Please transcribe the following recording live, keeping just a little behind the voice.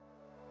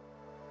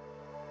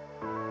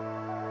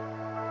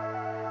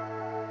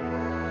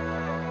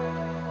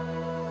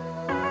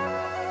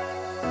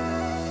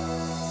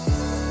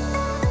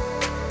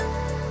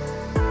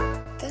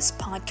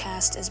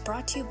podcast is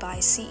brought to you by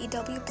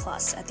CEW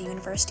Plus at the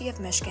University of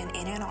Michigan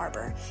in Ann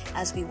Arbor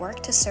as we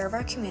work to serve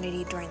our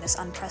community during this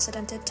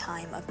unprecedented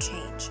time of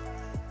change.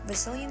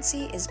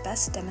 Resiliency is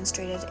best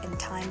demonstrated in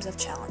times of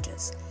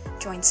challenges.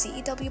 Join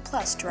CEW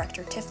Plus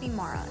Director Tiffany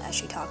Mara as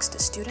she talks to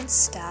students,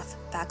 staff,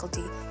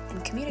 faculty,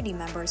 and community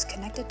members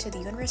connected to the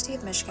University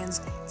of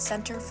Michigan's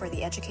Center for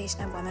the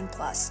Education of Women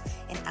Plus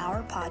in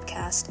our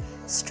podcast,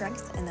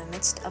 Strength in the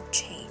Midst of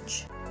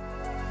Change.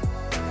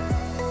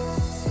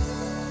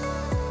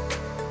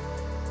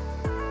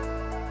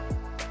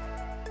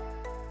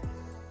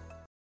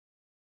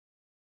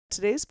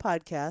 Today's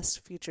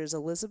podcast features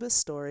Elizabeth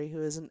Story,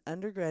 who is an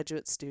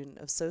undergraduate student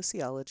of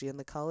sociology in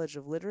the College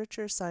of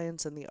Literature,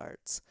 Science, and the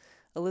Arts.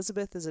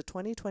 Elizabeth is a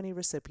 2020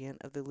 recipient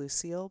of the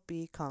Lucille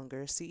B.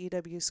 Conger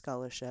CEW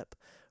Scholarship,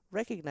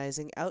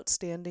 recognizing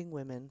outstanding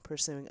women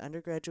pursuing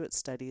undergraduate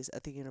studies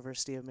at the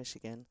University of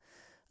Michigan.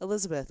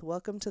 Elizabeth,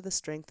 welcome to the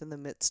Strength in the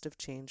Midst of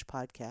Change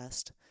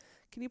podcast.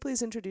 Can you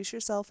please introduce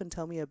yourself and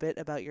tell me a bit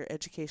about your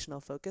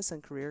educational focus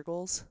and career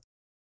goals?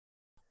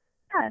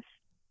 Yes.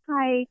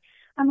 Hi.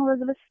 I'm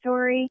Elizabeth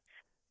Story.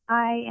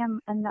 I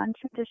am a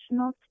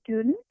non-traditional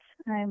student.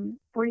 I'm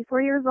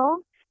 44 years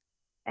old,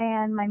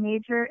 and my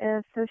major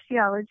is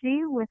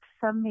sociology with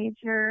some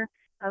major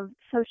of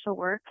social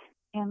work,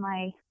 and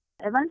my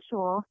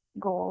eventual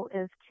goal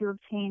is to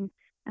obtain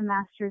a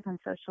master's in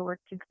social work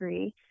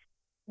degree,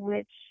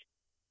 which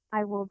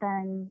I will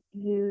then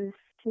use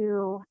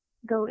to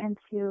go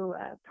into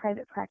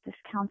private practice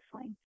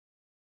counseling.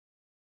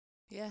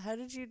 Yeah, how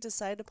did you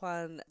decide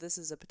upon this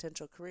as a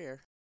potential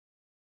career?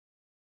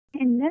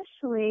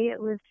 Initially,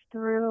 it was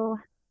through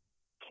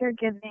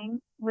caregiving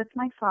with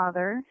my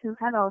father, who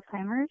had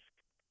Alzheimer's,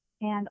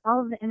 and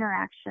all of the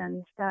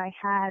interactions that I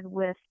had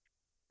with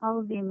all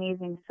of the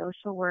amazing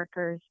social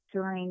workers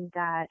during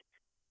that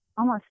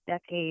almost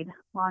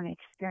decade-long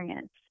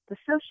experience. The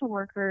social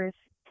workers,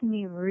 to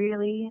me,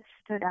 really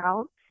stood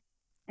out,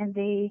 and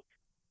they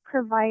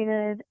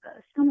provided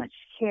so much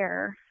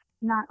care,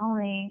 not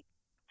only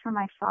for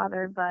my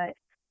father, but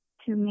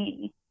to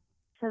me.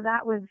 So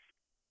that was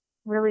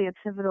really a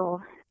pivotal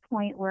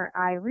point where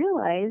I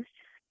realized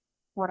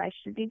what I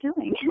should be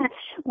doing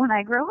when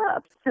I grow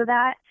up. So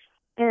that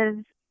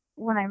is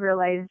when I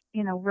realized,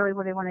 really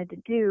what I wanted to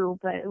do,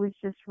 but it was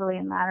just really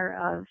a matter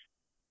of,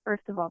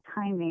 first of all,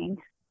 timing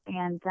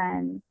and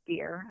then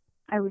fear.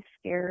 I was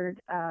scared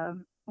of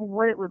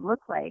what it would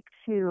look like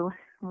to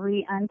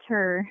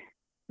re-enter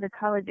the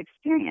college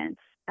experience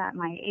at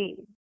my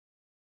age.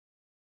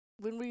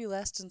 When were you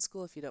last in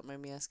school, if you don't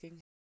mind me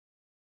asking?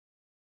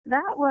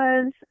 That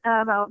was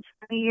about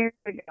 20 years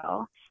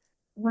ago.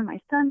 When my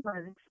son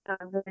was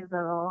really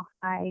little,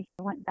 I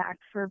went back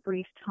for a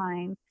brief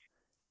time,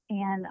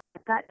 and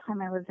at that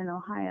time I was in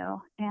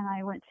Ohio, and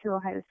I went to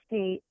Ohio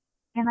State,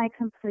 and I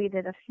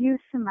completed a few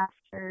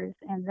semesters,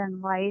 and then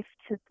life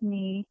took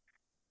me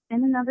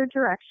in another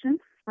direction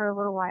for a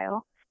little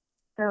while,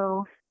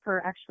 so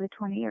for actually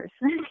 20 years.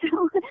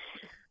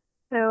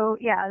 So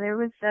yeah, there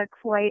was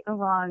quite a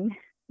long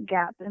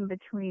gap in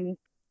between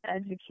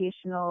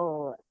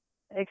educational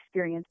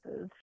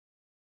experiences.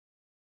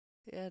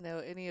 Yeah, no,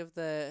 any of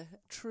the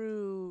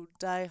true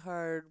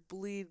diehard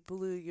bleed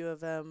blue U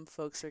of M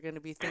folks are going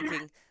to be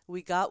thinking,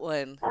 we got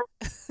one.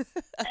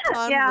 A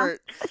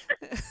convert.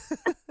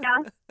 Yeah.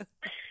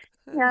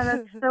 Yeah,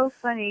 that's so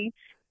funny.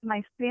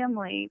 My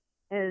family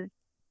is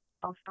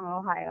all from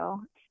Ohio.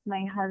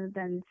 My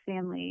husband's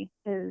family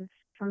is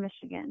from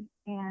Michigan.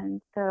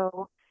 And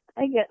so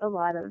I get a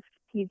lot of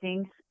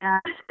teasing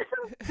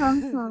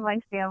from some of my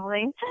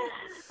family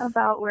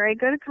about where I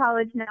go to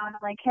college now. And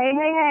I'm like,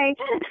 hey.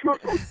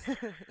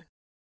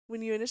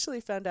 When you initially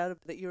found out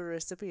that you were a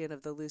recipient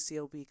of the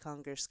Lucille B.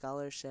 Conger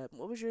Scholarship,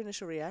 what was your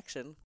initial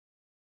reaction?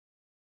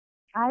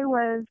 I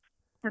was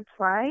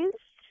surprised,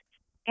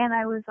 and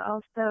I was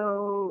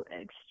also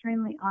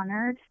extremely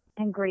honored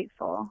and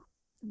grateful,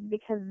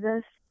 because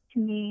this, to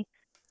me,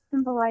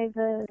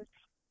 symbolizes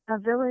a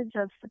village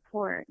of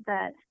support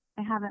that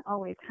I haven't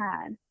always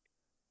had.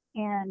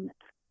 And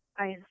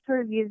I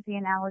sort of use the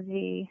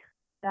analogy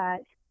that,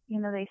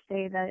 they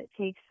say that it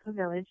takes a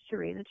village to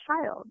raise a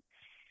child.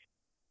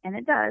 And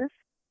it does.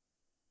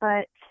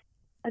 But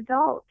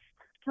adults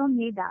still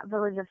need that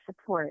village of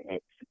support.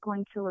 It's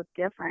going to look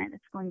different.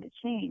 It's going to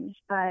change.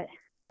 But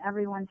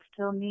everyone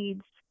still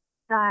needs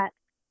that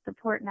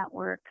support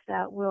network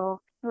that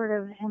will sort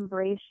of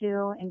embrace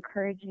you,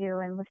 encourage you,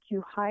 and lift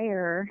you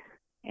higher,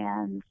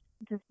 and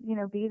just,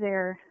 be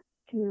there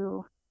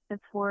to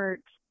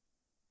support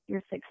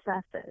your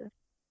successes.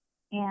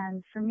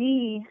 And for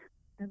me,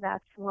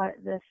 that's what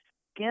this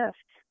gift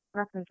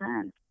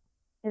represents,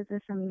 is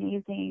this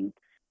amazing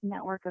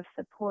network of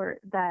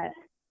support that,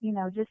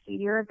 just a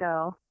year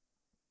ago,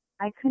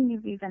 I couldn't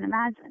have even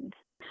imagined.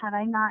 Had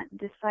I not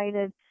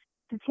decided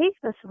to take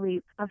this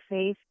leap of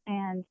faith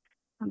and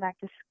come back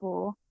to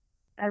school,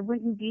 I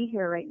wouldn't be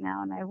here right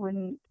now, and I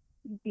wouldn't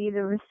be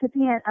the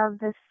recipient of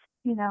this,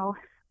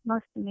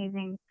 most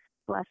amazing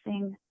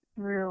blessing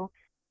through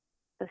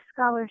the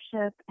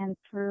scholarship and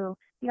through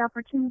the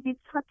opportunity to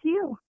talk to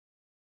you.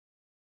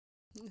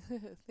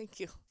 Thank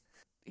you.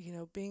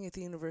 Being at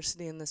the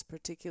university in this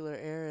particular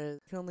era,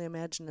 I can only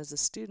imagine as a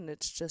student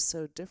it's just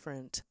so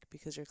different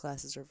because your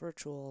classes are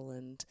virtual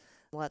and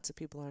lots of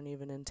people aren't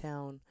even in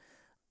town.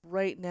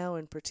 Right now,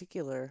 in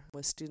particular,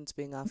 with students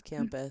being off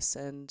campus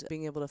and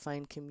being able to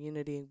find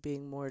community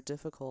being more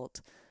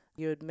difficult,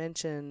 you had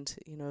mentioned,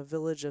 a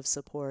village of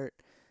support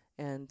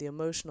and the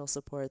emotional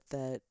support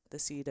that the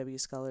CEW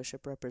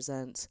scholarship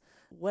represents.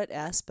 What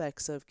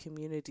aspects of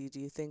community do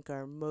you think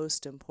are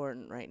most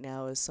important right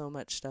now as so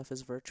much stuff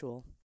is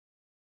virtual?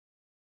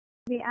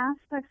 The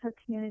aspects of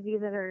community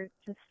that are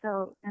just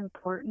so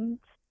important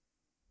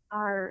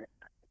are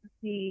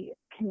the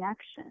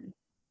connection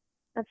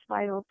that's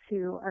vital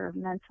to our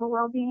mental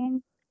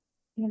well-being.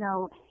 Even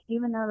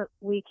though that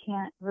we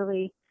can't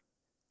really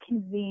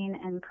convene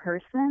in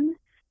person,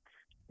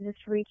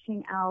 just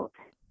reaching out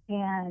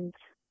and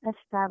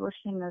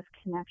establishing those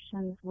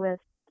connections with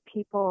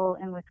people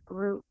and with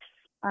groups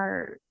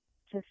are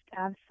just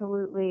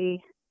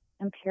absolutely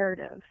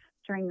imperative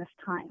during this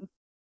time.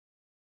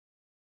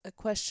 A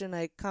question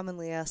I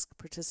commonly ask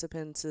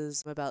participants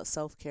is about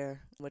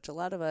self-care, which a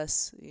lot of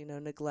us,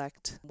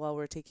 neglect while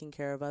we're taking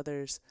care of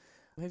others.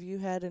 Have you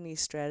had any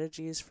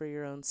strategies for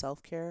your own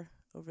self-care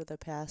over the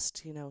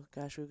past,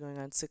 we're going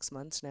on 6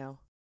 months now?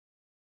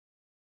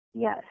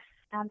 Yes,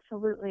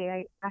 absolutely.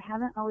 I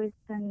haven't always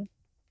been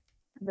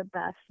the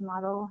best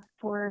model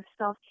for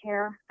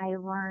self-care. I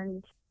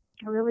learned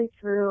really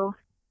through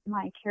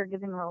my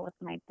caregiving role with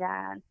my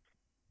dad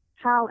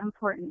how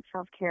important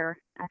self-care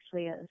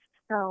actually is.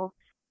 So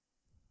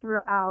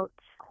throughout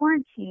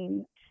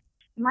quarantine,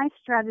 my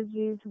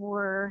strategies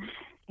were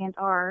and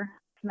are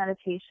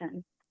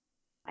meditation.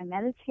 I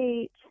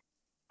meditate,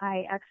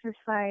 I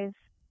exercise,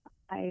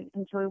 I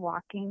enjoy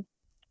walking,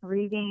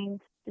 reading,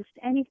 just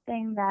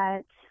anything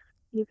that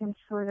you can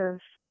sort of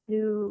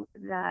do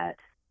that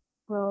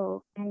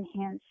will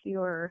enhance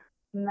your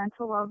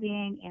mental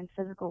well-being and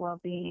physical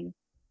well-being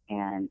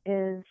and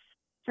is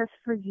just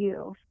for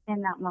you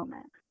in that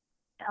moment.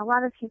 A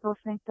lot of people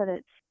think that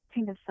it's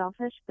kind of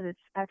selfish, but it's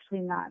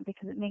actually not,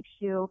 because it makes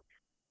you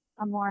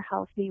a more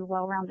healthy,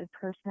 well-rounded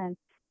person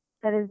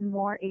that is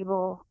more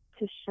able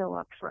to show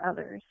up for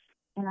others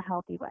in a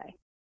healthy way.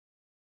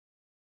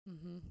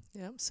 Mm-hmm.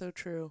 Yeah, so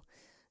true.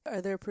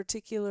 Are there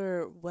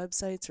particular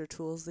websites or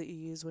tools that you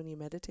use when you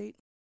meditate?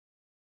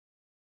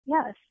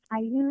 Yes, I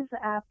use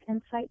the app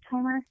Insight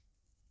Timer.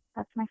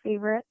 That's my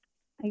favorite.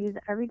 I use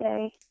it every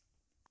day.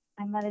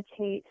 I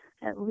meditate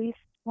at least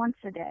once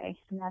a day,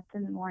 and that's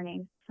in the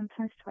morning,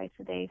 sometimes twice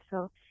a day.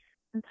 So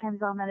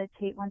sometimes I'll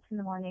meditate once in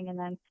the morning and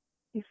then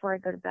before I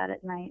go to bed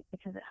at night,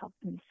 because it helps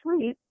me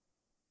sleep,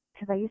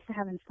 because I used to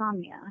have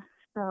insomnia.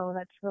 So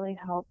that's really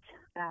helped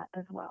that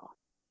as well.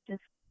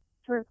 Just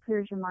sort of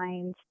clears your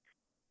mind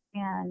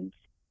and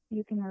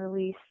you can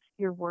release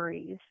your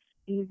worries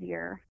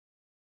easier.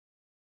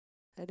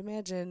 I'd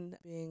imagine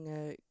being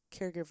a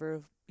caregiver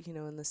of,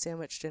 in the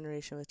sandwich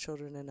generation with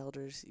children and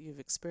elders, you've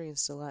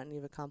experienced a lot and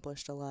you've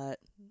accomplished a lot,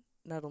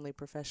 not only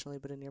professionally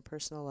but in your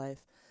personal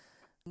life.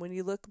 When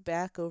you look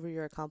back over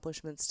your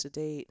accomplishments to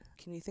date,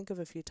 can you think of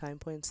a few time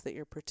points that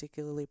you're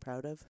particularly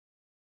proud of?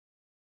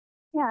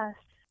 Yes,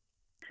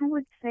 I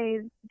would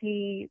say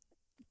the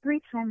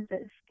 3 times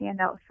that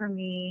stand out for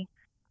me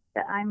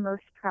that I'm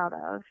most proud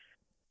of.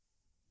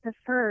 The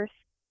first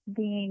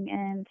being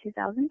in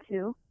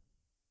 2002,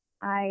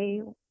 I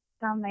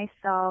found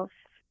myself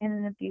in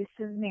an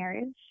abusive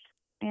marriage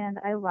and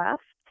I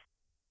left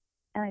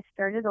and I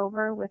started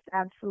over with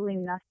absolutely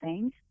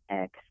nothing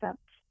except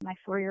my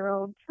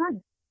 4-year-old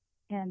son.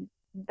 And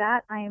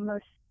that I am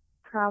most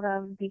proud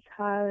of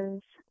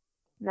because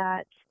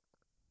that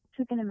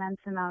took an immense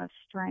amount of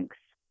strength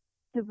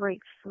to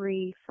break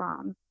free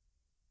from.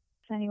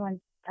 If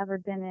anyone's ever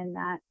been in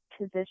that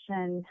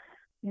position,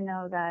 you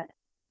know that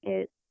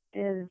it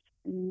is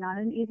not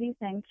an easy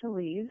thing to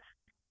leave.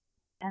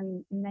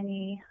 And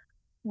many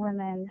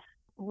women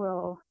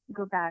will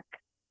go back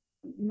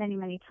many,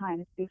 many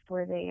times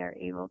before they are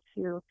able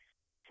to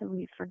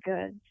leave for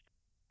good.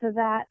 So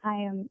that I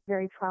am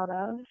very proud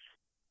of.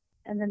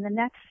 And then the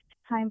next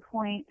time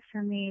point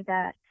for me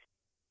that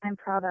I'm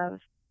proud of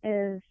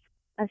is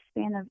a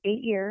span of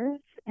 8 years,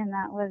 and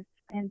that was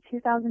in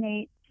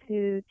 2008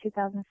 to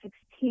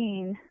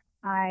 2016.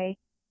 I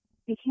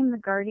became the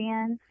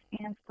guardian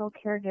and sole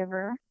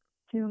caregiver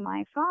to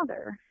my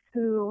father,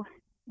 who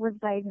was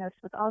diagnosed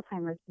with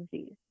Alzheimer's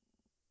disease.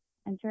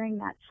 And during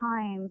that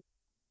time,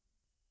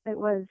 it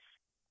was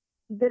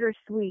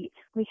bittersweet.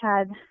 We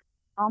had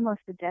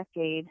almost a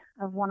decade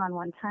of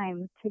one-on-one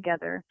time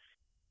together,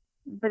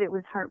 but it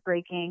was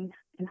heartbreaking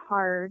and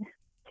hard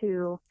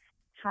to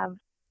have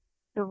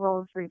the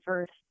roles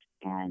reversed,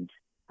 and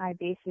I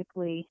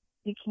basically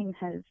became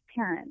his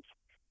parent.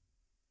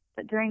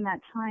 But during that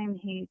time,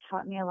 he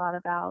taught me a lot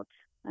about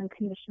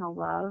unconditional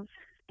love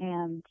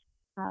and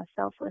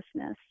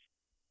selflessness.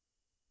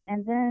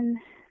 And then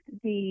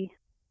the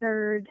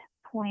third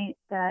point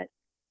that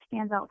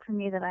stands out for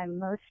me that I'm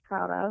most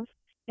proud of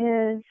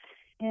is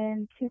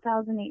in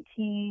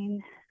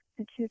 2018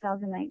 to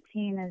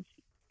 2019 is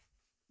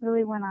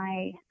really when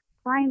I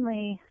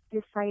finally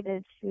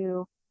decided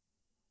to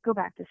go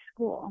back to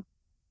school.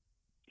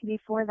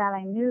 Before that,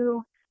 I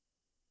knew,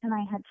 and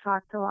I had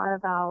talked a lot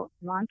about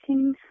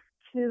wanting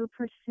to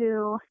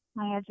pursue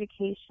my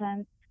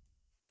education,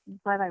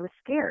 but I was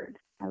scared.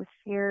 I was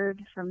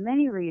scared for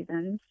many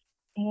reasons,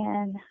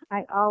 and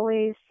I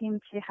always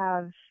seemed to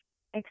have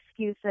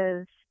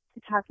excuses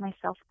to talk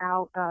myself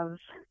out of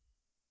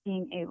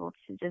being able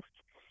to just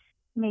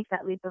make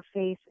that leap of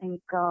faith and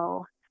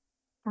go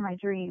for my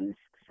dreams.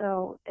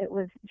 So it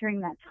was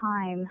during that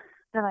time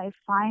that I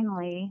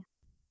finally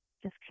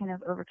just kind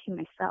of overcame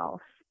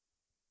myself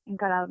and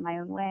got out of my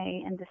own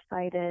way and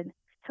decided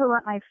to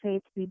let my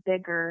faith be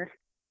bigger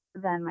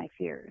than my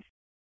fears.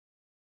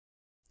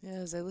 Yeah,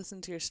 as I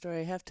listen to your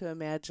story, I have to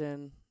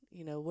imagine,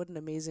 what an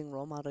amazing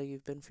role model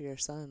you've been for your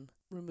son.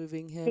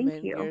 Removing him Thank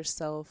and you.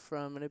 yourself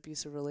from an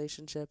abusive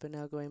relationship and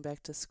now going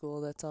back to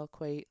school, that's all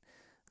quite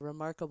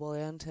remarkable.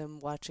 And him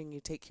watching you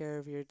take care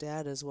of your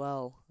dad as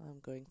well,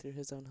 going through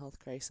his own health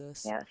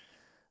crisis. Yes.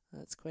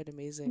 That's quite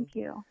amazing. Thank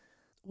you.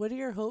 What are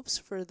your hopes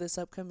for this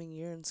upcoming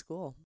year in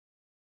school?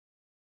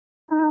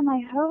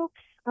 My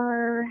hopes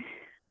are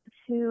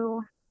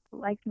to,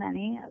 like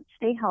many,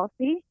 stay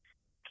healthy,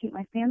 keep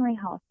my family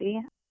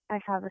healthy. I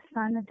have a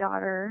son, a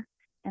daughter,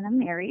 and I'm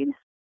married.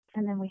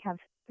 And then we have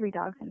 3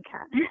 dogs and a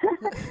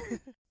cat.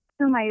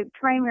 So my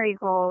primary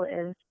goal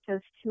is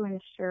just to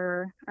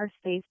ensure our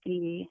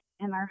safety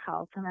and our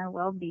health and our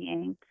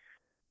well-being.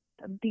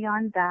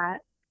 Beyond that,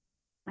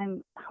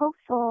 I'm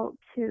hopeful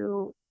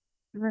to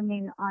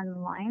remain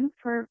online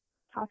for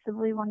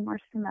possibly one more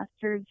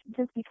semester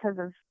just because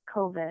of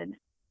COVID.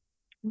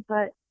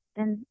 But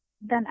and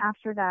then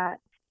after that,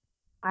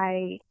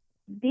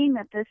 being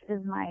that this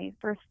is my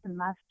first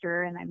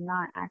semester and I'm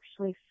not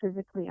actually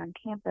physically on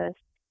campus,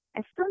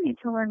 I still need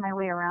to learn my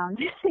way around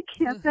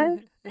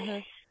campus.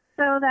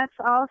 So that's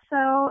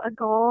also a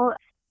goal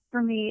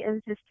for me,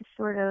 is just to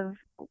sort of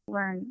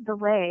learn the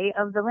lay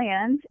of the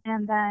land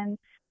and then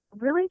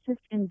really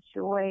just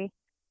enjoy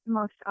the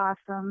most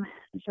awesome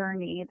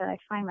journey that I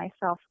find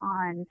myself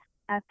on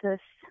at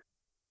this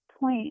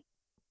point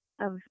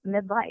of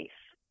midlife.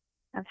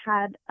 I've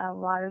had a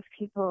lot of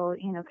people,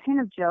 kind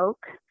of joke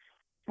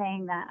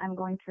saying that I'm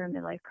going through a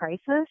midlife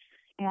crisis,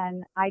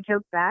 and I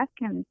joke back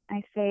and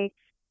I say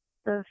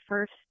the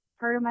first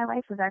part of my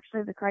life was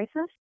actually the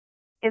crisis.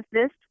 If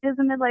this is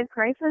a midlife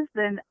crisis,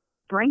 then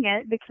bring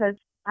it, because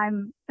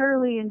I'm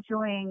thoroughly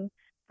enjoying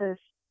this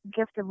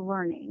gift of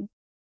learning.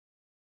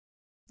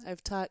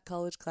 I've taught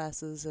college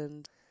classes,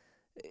 and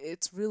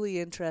it's really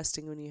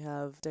interesting when you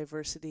have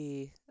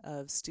diversity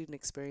of student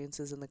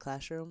experiences in the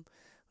classroom.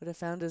 What I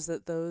found is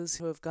that those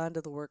who have gone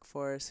to the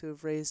workforce, who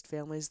have raised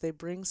families, they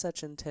bring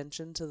such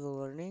intention to the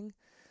learning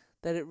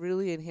that it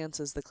really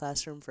enhances the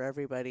classroom for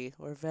everybody.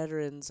 Or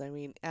veterans,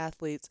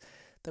 athletes,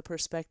 the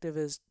perspective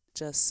is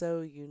just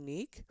so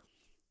unique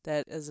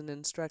that as an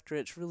instructor,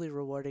 it's really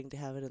rewarding to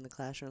have it in the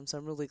classroom. So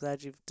I'm really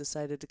glad you've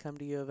decided to come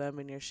to U of M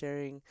and you're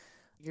sharing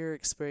your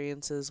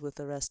experiences with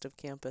the rest of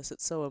campus.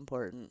 It's so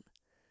important.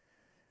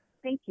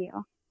 Thank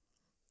you.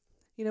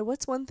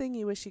 What's one thing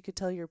you wish you could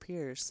tell your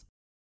peers?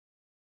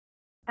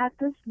 At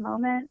this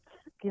moment,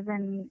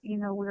 given,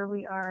 where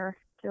we are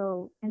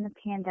still in the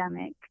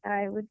pandemic,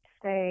 I would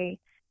say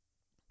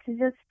to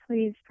just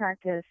please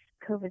practice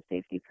COVID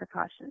safety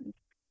precautions.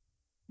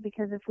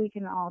 Because if we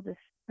can all just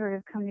sort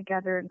of come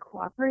together and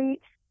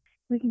cooperate,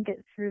 we can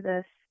get through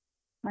this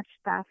much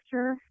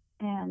faster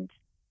and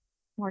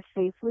more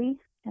safely,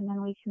 and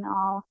then we can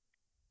all,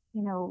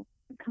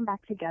 come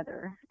back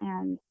together.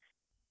 And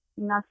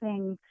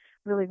nothing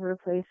really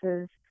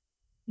replaces,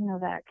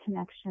 that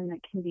connection that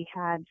can be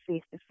had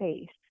face to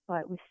face,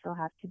 but we still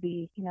have to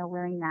be,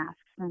 wearing masks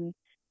and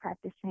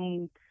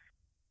practicing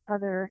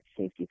other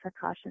safety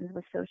precautions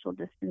with social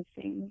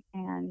distancing.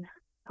 And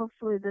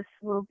hopefully this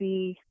will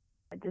be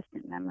a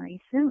distant memory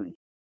soon.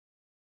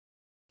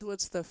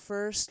 What's the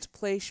first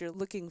place you're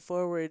looking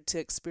forward to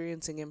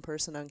experiencing in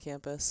person on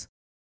campus?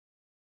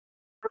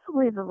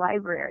 Probably the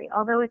library,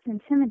 although it's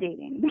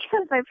intimidating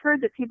because I've heard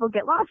that people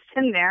get lost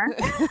in there.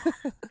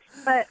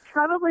 But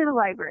probably the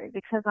library,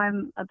 because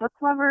I'm a book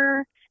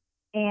lover,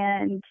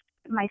 and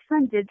my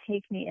son did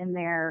take me in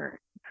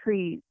there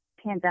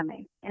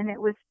pre-pandemic, and it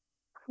was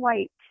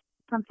quite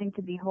something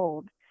to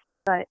behold.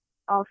 But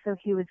also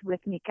he was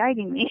with me,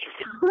 guiding me,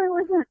 so I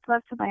wasn't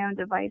left to my own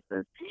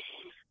devices.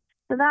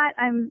 So that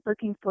I'm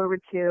looking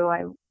forward to.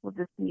 I will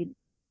just need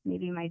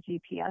maybe my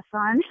GPS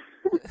on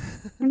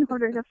in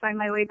order to find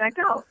my way back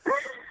out.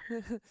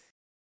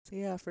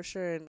 Yeah, for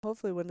sure. And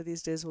hopefully one of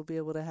these days we'll be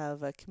able to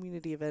have a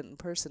community event in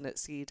person at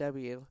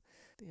CEW.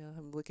 Yeah,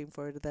 I'm looking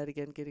forward to that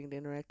again, getting to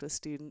interact with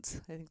students.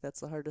 I think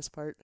that's the hardest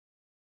part.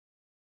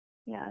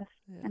 Yes,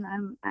 Yeah. and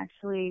I'm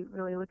actually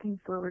really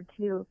looking forward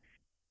to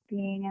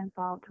being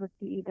involved with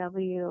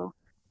CEW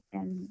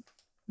in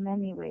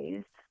many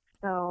ways.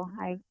 So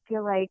I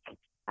feel like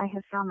I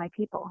have found my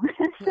people.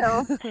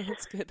 So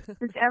that's good.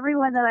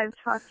 Everyone that I've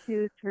talked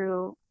to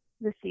through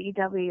the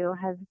CEW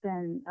has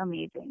been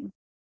amazing.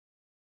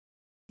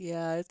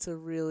 Yeah, it's a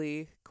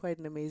really quite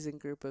an amazing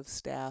group of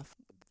staff.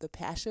 the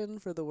passion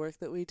for the work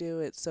that we do.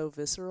 It's so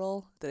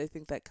visceral that I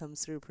think that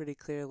comes through pretty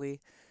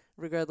clearly,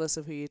 regardless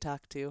of who you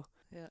talk to.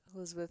 Yeah,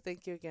 Elizabeth,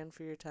 thank you again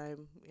for your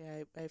time.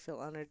 Yeah, I feel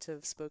honored to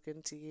have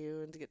spoken to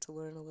you and to get to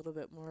learn a little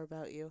bit more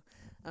about you.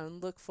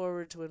 Look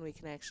forward to when we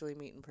can actually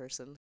meet in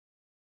person.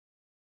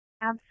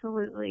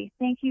 Absolutely.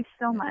 Thank you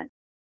so much.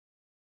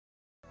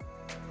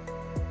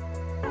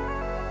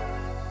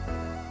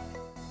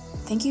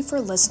 Thank you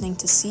for listening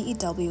to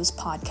CEW's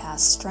podcast,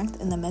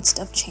 Strength in the Midst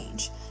of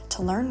Change.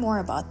 To learn more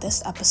about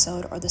this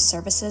episode or the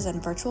services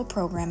and virtual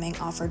programming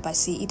offered by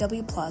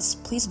CEW Plus,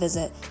 please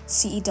visit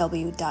cew.umich.edu.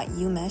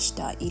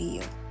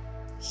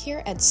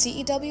 Here at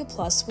CEW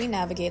Plus, we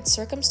navigate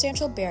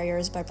circumstantial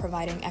barriers by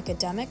providing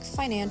academic,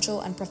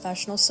 financial, and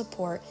professional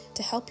support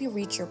to help you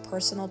reach your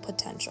personal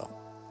potential.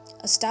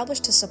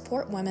 Established to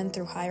support women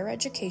through higher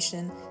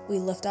education, we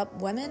lift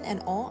up women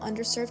and all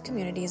underserved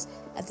communities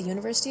at the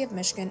University of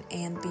Michigan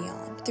and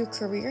beyond. Through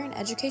career and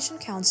education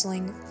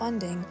counseling,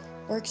 funding,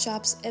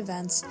 workshops,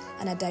 events,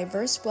 and a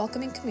diverse,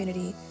 welcoming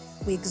community,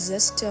 we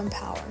exist to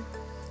empower.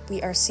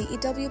 We are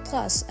CEW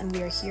Plus, and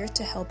we are here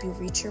to help you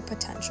reach your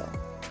potential.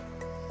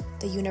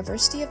 The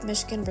University of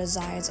Michigan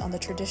resides on the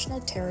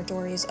traditional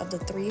territories of the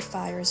Three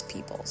Fires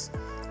peoples,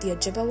 the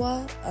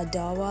Ojibwa,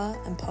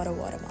 Odawa, and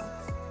Potawatomi.